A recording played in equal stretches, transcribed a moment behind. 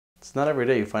It's not every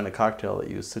day you find a cocktail that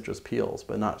uses citrus peels,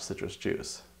 but not citrus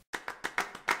juice.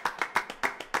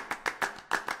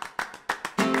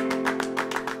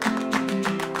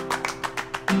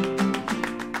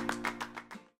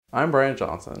 I'm Brian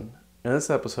Johnson. In this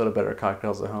episode of Better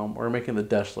Cocktails at Home, we're making the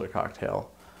Deshler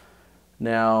cocktail.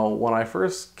 Now, when I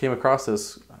first came across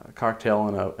this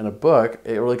cocktail in a book,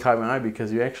 it really caught my eye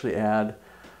because you actually add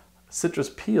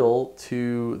citrus peel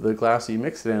to the glass you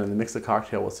mix it in, and they mix the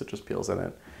cocktail with citrus peels in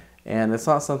it. And it's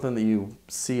not something that you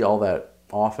see all that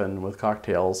often with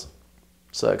cocktails.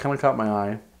 So it kind of caught my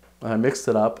eye. I mixed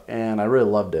it up and I really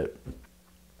loved it.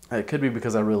 It could be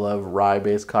because I really love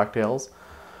rye-based cocktails,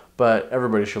 but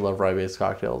everybody should love rye-based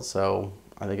cocktails, so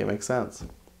I think it makes sense.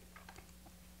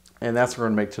 And that's what we're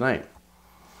going to make tonight.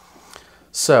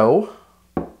 So,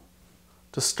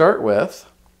 to start with,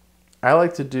 I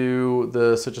like to do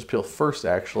the citrus peel first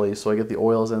actually, so I get the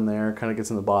oils in there, kind of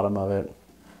gets in the bottom of it.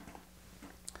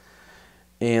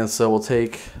 And so we'll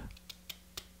take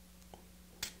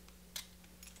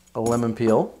a lemon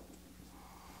peel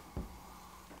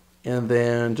and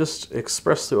then just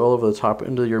express the oil over the top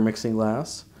into your mixing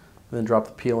glass and then drop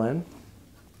the peel in.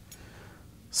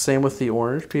 Same with the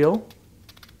orange peel.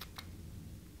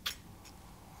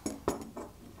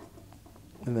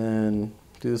 And then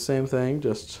do the same thing,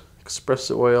 just express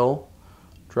the oil,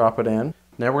 drop it in.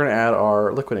 Now we're going to add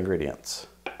our liquid ingredients.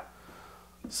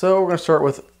 So we're going to start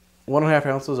with 1.5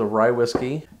 ounces of rye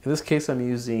whiskey. In this case, I'm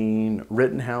using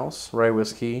Rittenhouse rye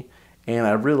whiskey, and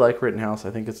I really like Rittenhouse. I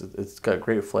think it's got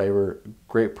great flavor,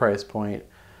 great price point.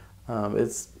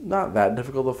 It's not that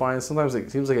difficult to find. Sometimes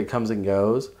it seems like it comes and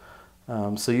goes.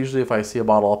 So usually if I see a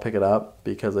bottle, I'll pick it up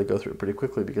because I go through it pretty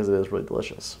quickly because it is really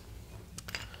delicious.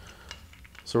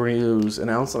 So we're going to use 1.5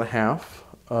 ounces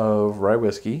of rye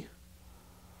whiskey.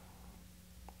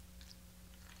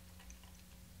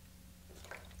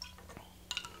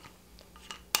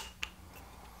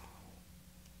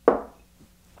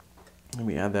 Let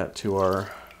me add that to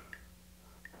our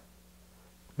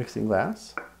mixing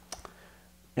glass.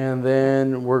 And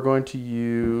then we're going to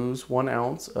use 1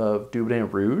 ounce of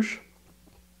Dubonnet rouge.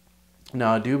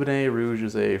 Now, Dubonnet rouge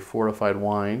is a fortified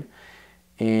wine,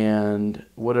 and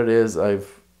what it is,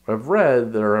 I've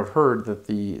read or I've heard that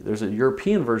there's a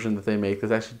European version that they make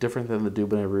that's actually different than the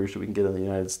Dubonnet rouge that we can get in the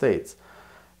United States.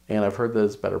 And I've heard that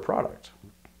it's a better product.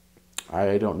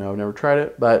 I don't know, I've never tried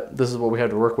it, but this is what we have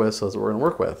to work with, so that's what we're going to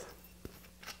work with.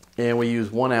 And we use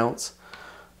 1 ounce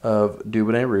of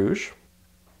Dubonnet rouge.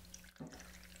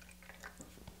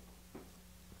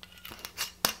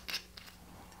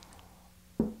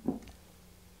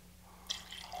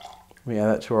 We add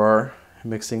that to our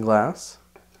mixing glass.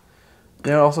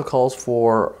 Then it also calls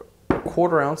for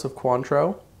 1/4 ounce of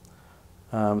Cointreau.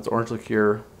 It's orange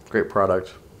liqueur, great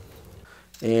product.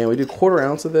 And we do 1/4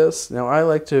 ounce of this. Now I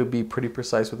like to be pretty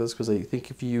precise with this because I think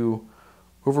if you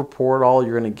over pour it all,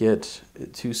 you're going to get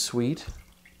it too sweet.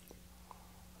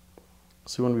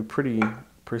 So we want to be pretty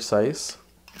precise.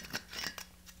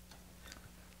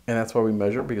 And that's why we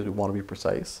measure, because we want to be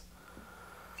precise.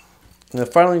 And the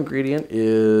final ingredient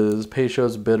is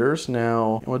Peychaud's bitters.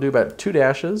 Now, we'll do about 2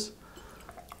 dashes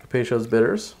of Peychaud's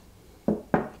bitters.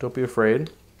 Don't be afraid.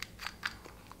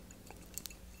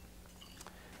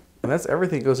 And that's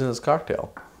everything that goes in this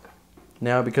cocktail.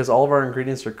 Now, because all of our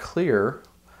ingredients are clear,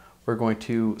 we're going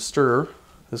to stir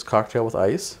this cocktail with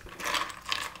ice.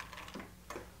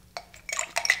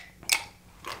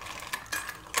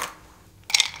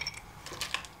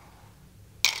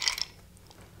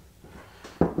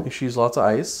 Make sure you use lots of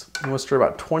ice. And we'll stir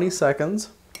about 20 seconds.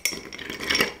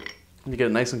 You get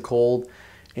it nice and cold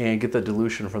and get the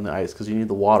dilution from the ice because you need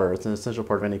the water. It's an essential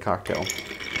part of any cocktail.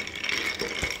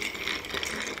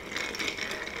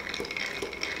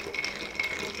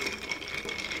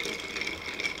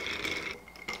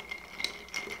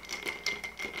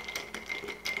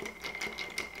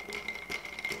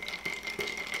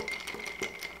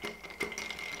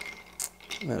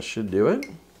 That should do it.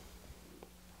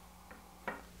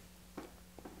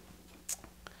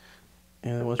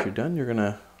 And then once you're done, you're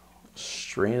gonna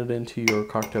strain it into your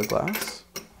cocktail glass.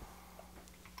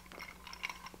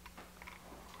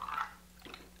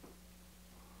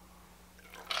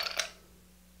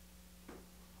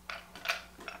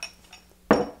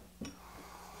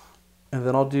 And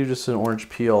then I'll do just an orange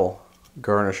peel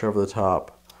garnish over the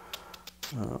top.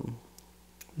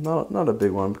 Not a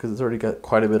big one because it's already got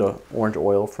quite a bit of orange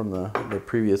oil from the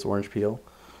previous orange peel.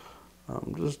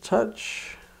 Just a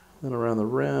touch, then around the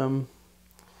rim,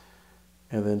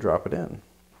 and then drop it in.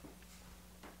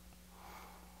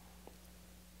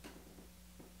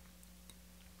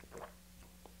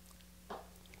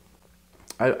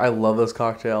 I love this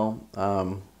cocktail.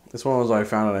 It's one of those I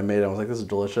found and I made it. I was like, this is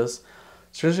delicious.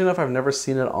 Strangely enough, I've never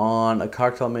seen it on a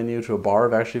cocktail menu to a bar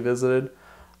I've actually visited.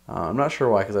 I'm not sure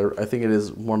why, because I think it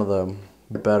is one of the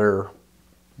better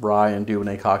rye and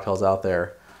Dubonnet cocktails out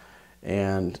there,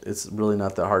 and it's really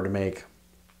not that hard to make.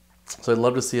 So I'd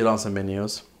love to see it on some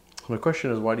menus. My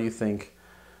question is, why do you think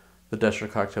the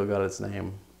Desher cocktail got its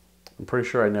name? I'm pretty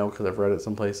sure I know because I've read it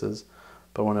some places,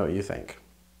 but I want to know what you think.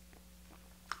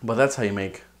 But that's how you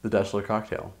make the Deshler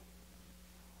cocktail.